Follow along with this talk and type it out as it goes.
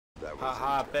That was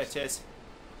Haha, bitches.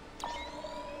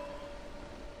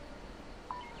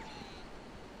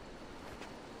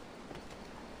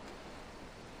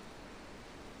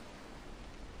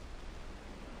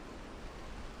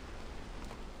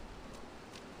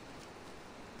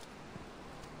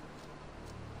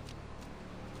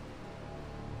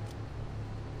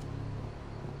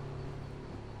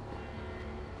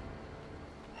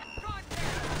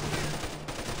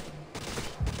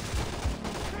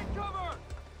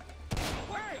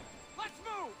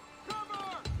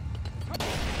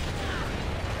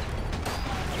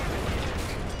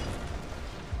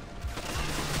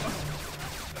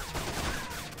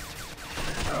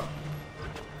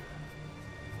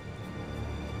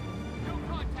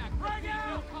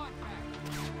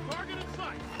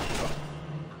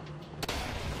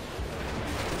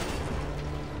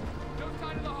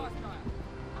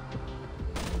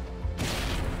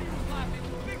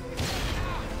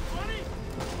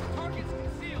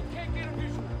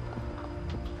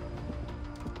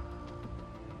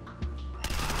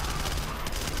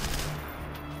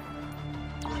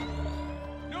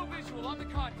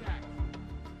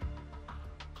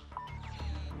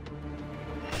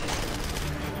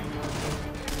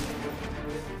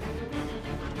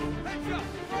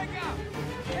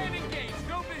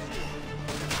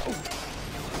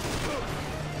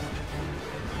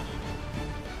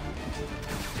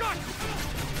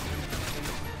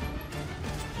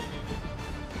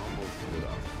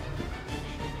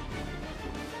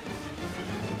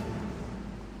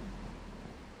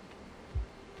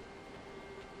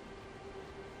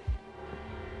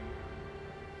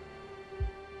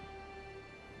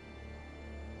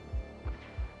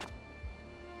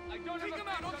 Take him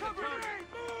out! I'll cover it!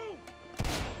 Move!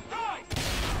 Die!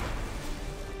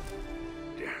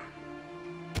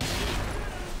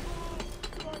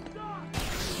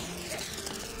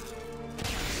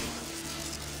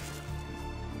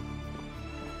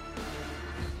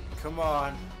 Come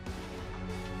on.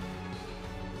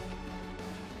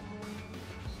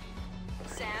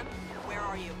 Sam, where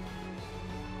are you?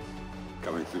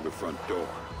 Coming through the front door.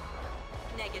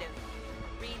 Negative.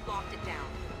 Reed locked it down.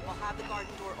 I'll have the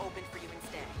garden door open for you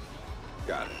instead.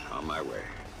 Got it. On my way.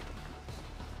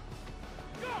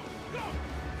 Go! Go!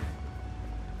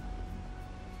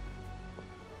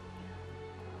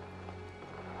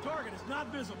 Target is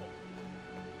not visible.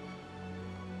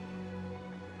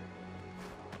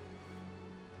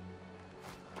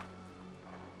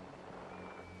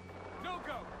 No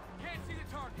go. Can't see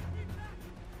the target.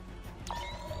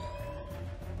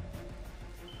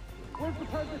 Where's the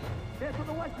president? They're to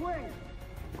the west wing.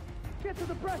 Get to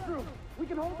the press room. We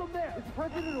can hold them there. Is the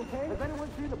president okay? Has anyone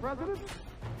seen the president?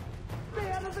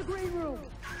 Stay out of the green room.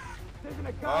 Taking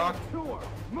a guided tour.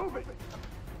 Move it.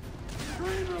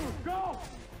 Green room, go.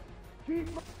 Keep.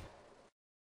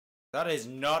 That is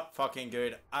not fucking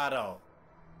good at all.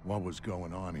 What was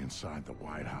going on inside the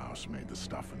White House made the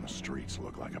stuff in the streets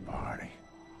look like a party.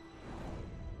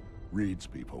 Reed's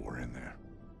people were in there,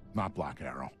 not Black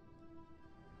Arrow.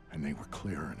 And they were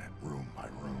clearing it room by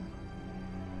room.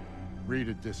 Reed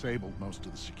had disabled most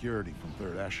of the security from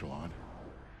Third Echelon.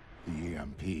 The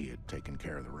EMP had taken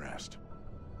care of the rest.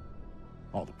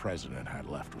 All the President had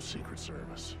left was Secret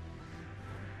Service.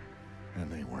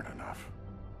 And they weren't enough.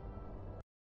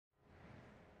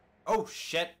 Oh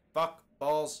shit, fuck,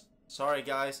 balls. Sorry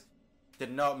guys.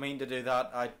 Did not mean to do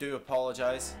that. I do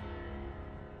apologize.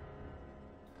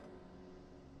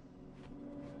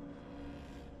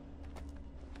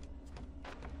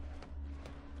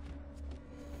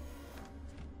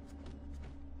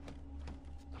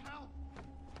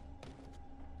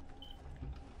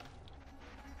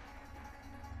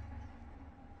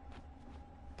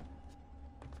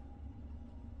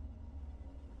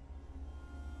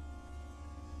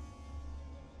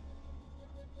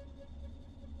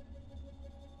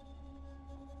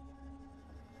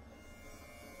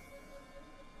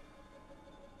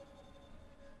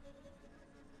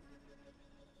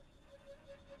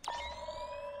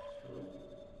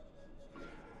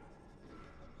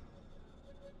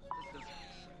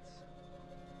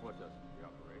 What doesn't? The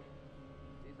operation?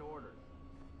 These orders.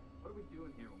 What are we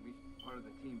doing here when we should be part of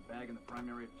the team bagging the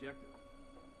primary objective?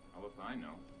 Well, if I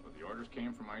know. But the orders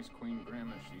came from Ice Queen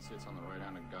Grim, and she sits on the right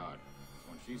hand of God. So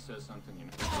when she says something, you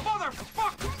know. Oh,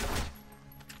 motherfucker!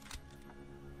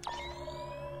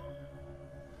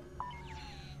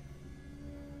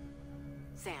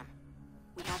 Sam,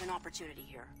 we have an opportunity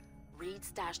here. Reed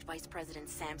stashed Vice President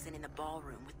Sampson in the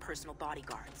ballroom with personal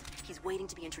bodyguards. He's waiting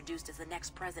to be introduced as the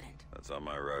next president. That's on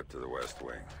my route to the West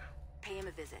Wing. Pay him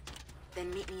a visit. Then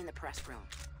meet me in the press room.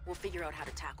 We'll figure out how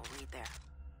to tackle Reed there.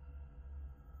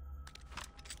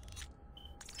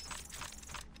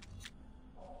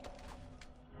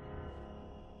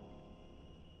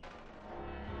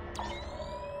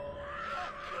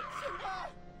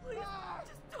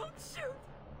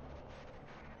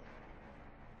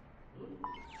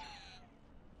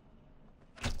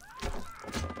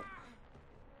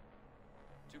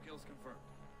 Two kills confirmed.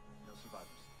 No survivors.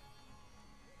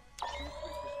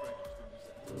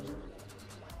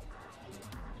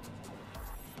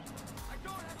 I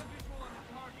don't have a visual on the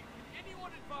target. Can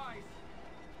anyone advise?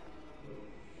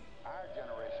 Our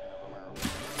generation of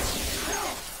Americans.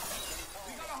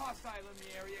 We got a hostile in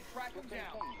the area. Track him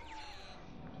down.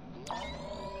 The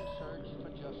ongoing search for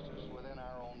justice within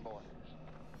our own borders.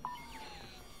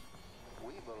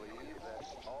 We believe that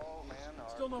all men are...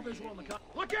 Still no visual on the gun.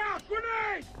 Look out!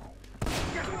 Grenade!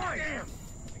 Get away! Damn!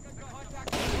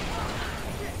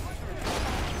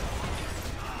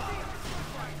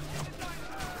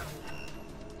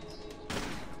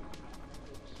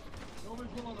 No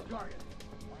visual on the target.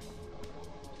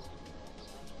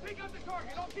 Take out the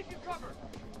target. I'll keep you covered.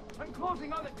 I'm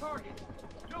closing on the target.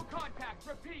 No contact.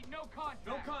 Repeat, no contact.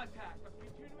 No contact. I'm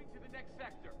continuing to the next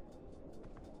sector.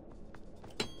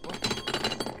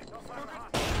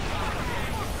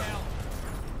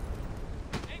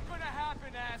 Ain't gonna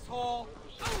happen, asshole.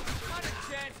 Not a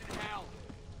chance in hell.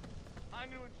 I'm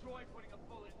gonna enjoy putting a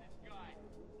bullet in this guy.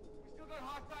 We still got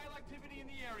hostile activity in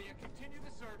the area. Continue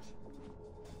the search.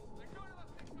 They're doing a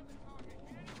fix on the target.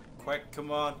 Can anyone... Quick,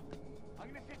 come on. I'm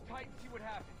gonna sit tight and see what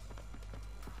happens.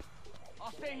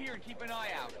 I'll stay here and keep an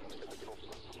eye out.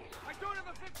 I don't have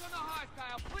a fix on the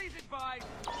hostile. Please advise.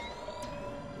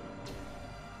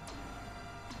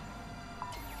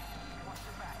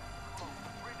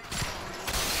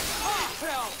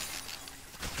 Hell!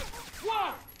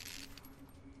 Whoa!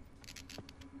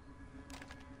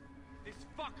 This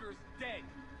fucker's dead.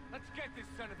 Let's get this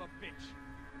son of a bitch.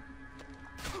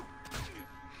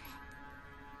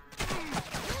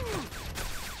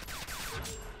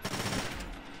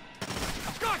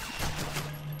 Gotcha!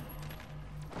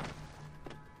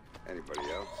 Anybody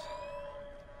else?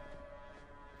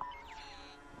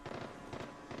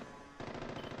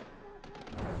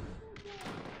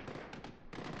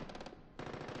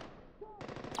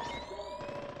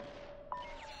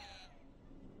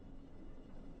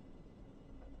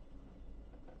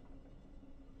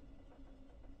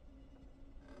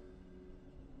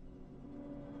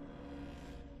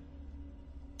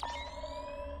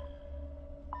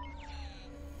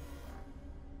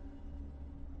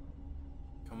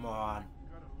 Come on.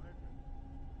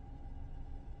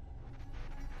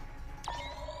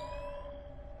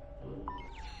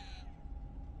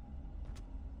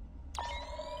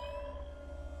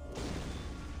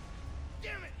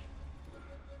 Damn it!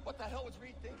 What the hell was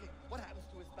Reed thinking? What happens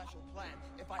to his special plan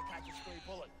if I catch a stray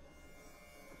bullet?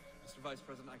 Mr. Vice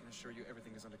President, I can assure you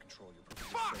everything is under control. You're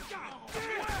perfectly Fuck! safe. God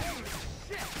damn!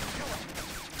 Shit!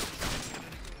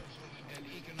 And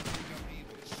economic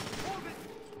evils. Move it!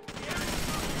 The area's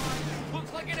compromised.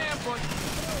 Looks like an ambush.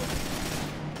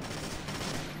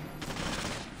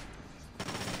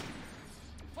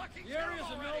 Fucking The area's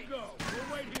a no-go. We'll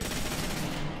wait here.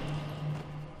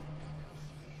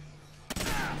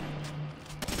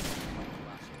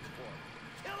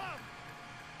 Kill him!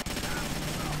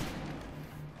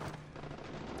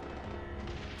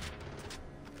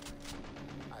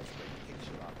 I expect to kick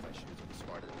shit off my shoes and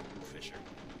smarter than you, Fisher.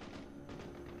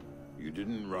 You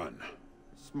didn't run.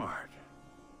 Smart.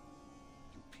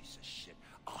 You piece of shit.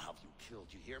 I'll have you killed.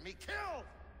 You hear me? Killed!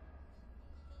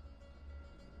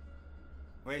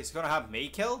 Wait, he's gonna have me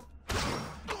killed?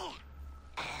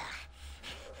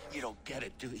 You don't get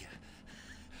it, do you?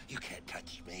 You can't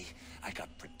touch me. I got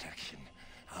protection.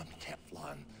 I'm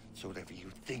Teflon. So whatever you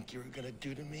think you're gonna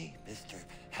do to me, Mr.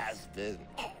 Has-Been,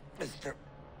 Mr.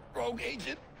 Rogue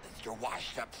Agent, Mr.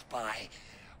 Washed-Up Spy,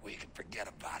 we can forget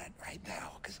about it right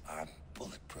now, because I'm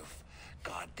bulletproof.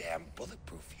 Goddamn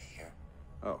bulletproof, you hear?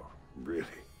 Oh, really?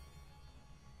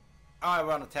 I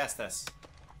want to test this.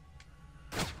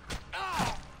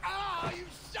 Oh! Oh, you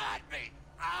shot me!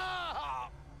 Oh!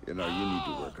 You know, you need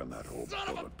to work on that whole Son of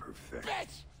a bulletproof thing.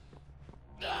 bitch!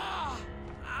 Ah!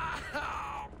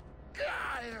 Oh!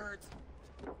 God, it hurts!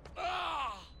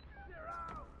 Oh!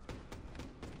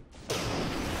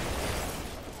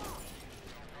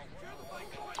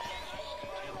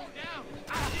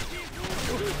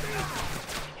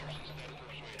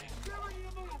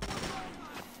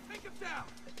 Take him down!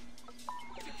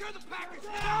 Secure the package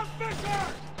now,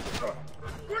 Fisher!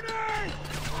 Grenade!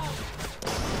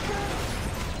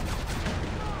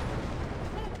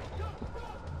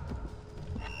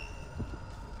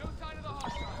 No sign of the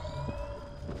hostile.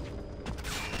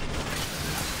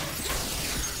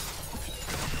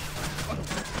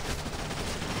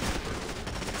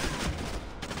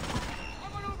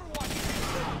 I'm on Overwatch.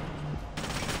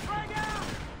 Frag out!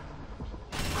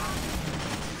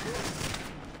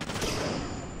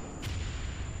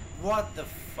 What the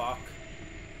fuck?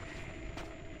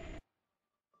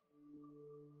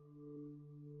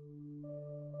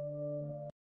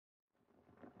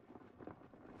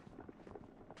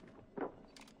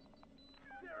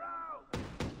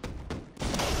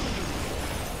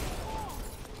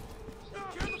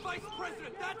 You're the vice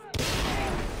president, that's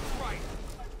right.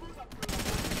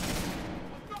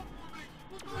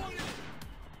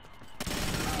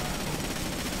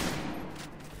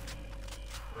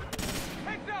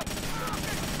 Heads up!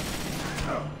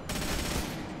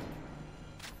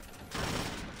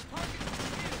 Target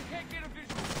can't get a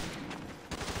visual.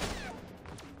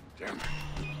 Damn it.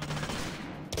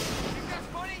 Think that's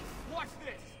funny? Watch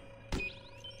this.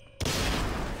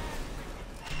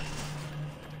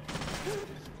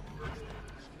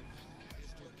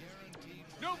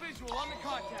 No visual on the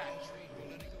contact.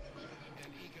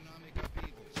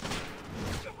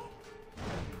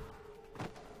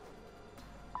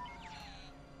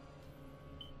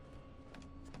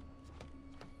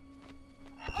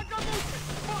 I got movement.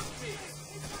 Fuck me.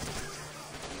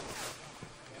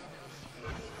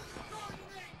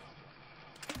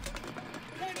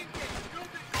 Can't engage. No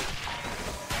visual.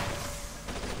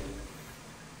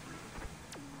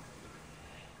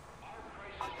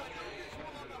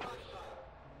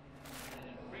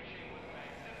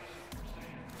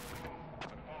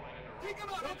 Take him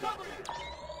out! Don't cover him!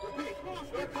 Repeat,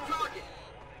 hit the target!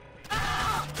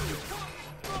 Ah!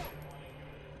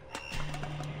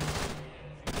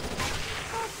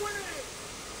 Up with it!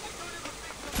 I don't ever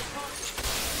think of the target!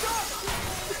 Shot!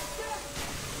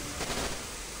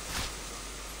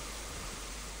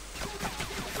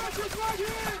 Pressure's right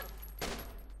here!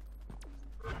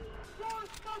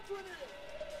 Force up with it!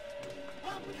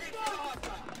 Pop and stop!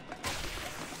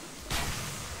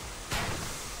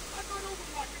 I got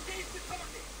overwatch against the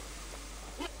target!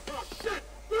 Oh shit!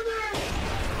 Grenade!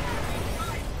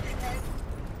 Nice, shithead!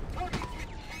 Target's hit,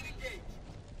 can't engage!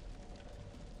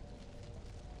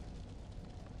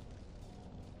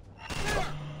 There!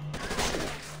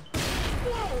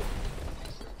 Whoa!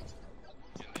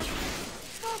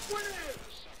 Smoke with it!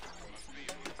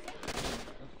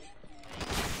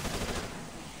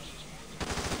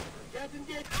 Can't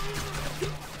engage!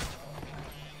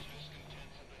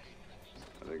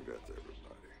 I think that's everybody.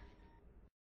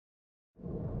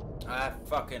 I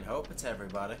fucking hope it's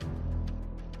everybody.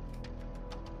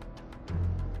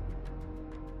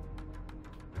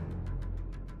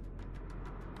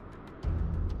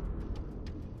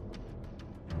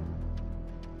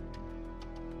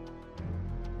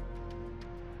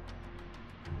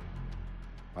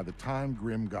 By the time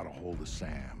Grimm got a hold of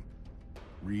Sam,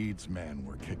 Reed's men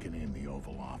were kicking in the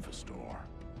Oval Office door.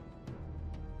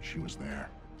 She was there,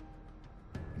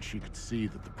 and she could see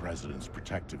that the president's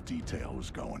protective detail was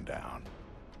going down.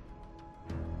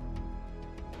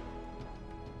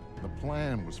 The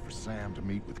plan was for Sam to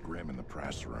meet with Grimm in the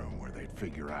press room where they'd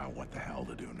figure out what the hell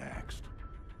to do next.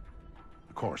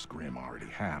 Of course, Grimm already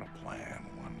had a plan,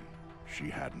 one she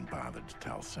hadn't bothered to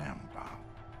tell Sam about.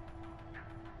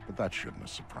 But that shouldn't have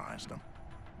surprised him.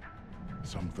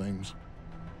 Some things,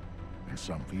 and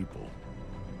some people,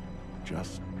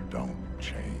 just don't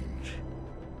change.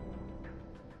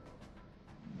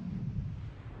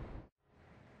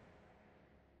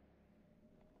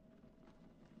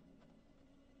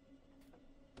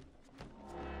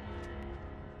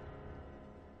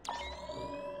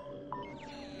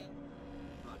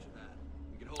 Roger that.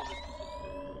 We can hold this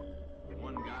position.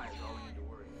 One guy is all we need to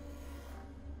worry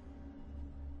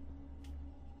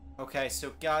about. Okay,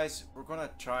 so guys, we're gonna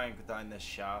try and go down this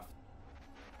shaft.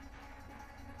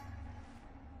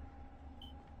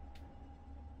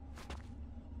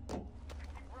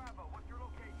 Bravo, what's your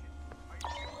location? Are you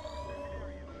still in the restricted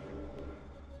area?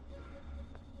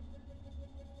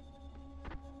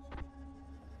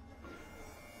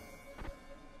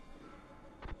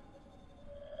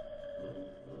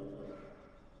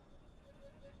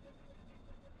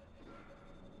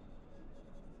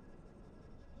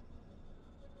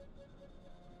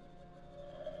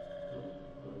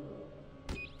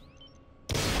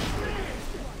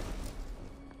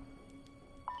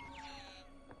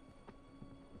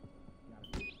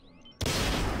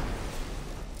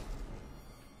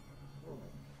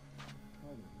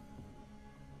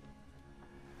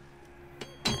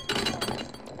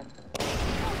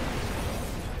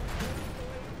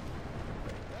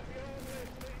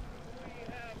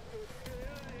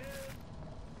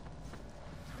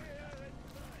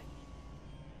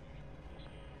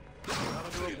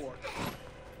 Report.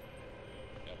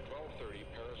 At 12:30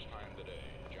 Paris time today,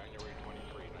 January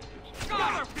 23, 1970.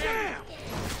 God damn!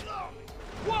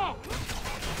 Whoa!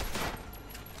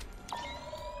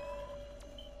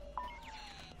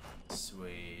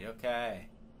 Okay.